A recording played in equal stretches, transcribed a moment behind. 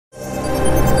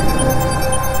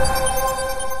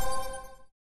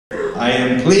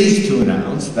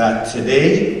that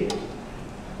today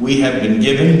we have been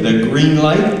given the green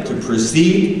light to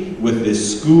proceed with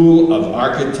this School of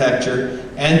Architecture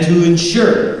and to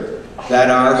ensure that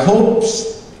our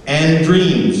hopes and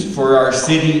dreams for our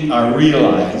city are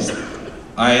realized.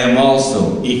 I am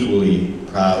also equally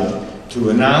proud to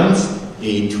announce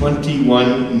a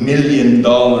 $21 million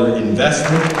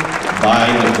investment by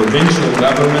the provincial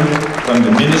government from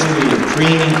the Ministry of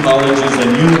Training, Colleges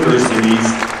and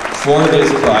Universities for this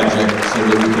project so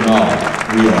that we can all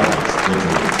realize the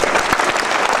dream.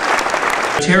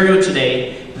 In Ontario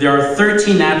today, there are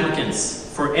 13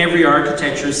 applicants for every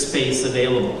architecture space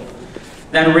available.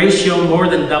 That ratio more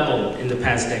than doubled in the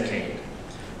past decade.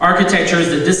 Architecture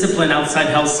is the discipline outside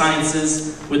health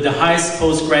sciences with the highest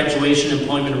post-graduation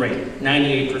employment rate,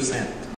 98%.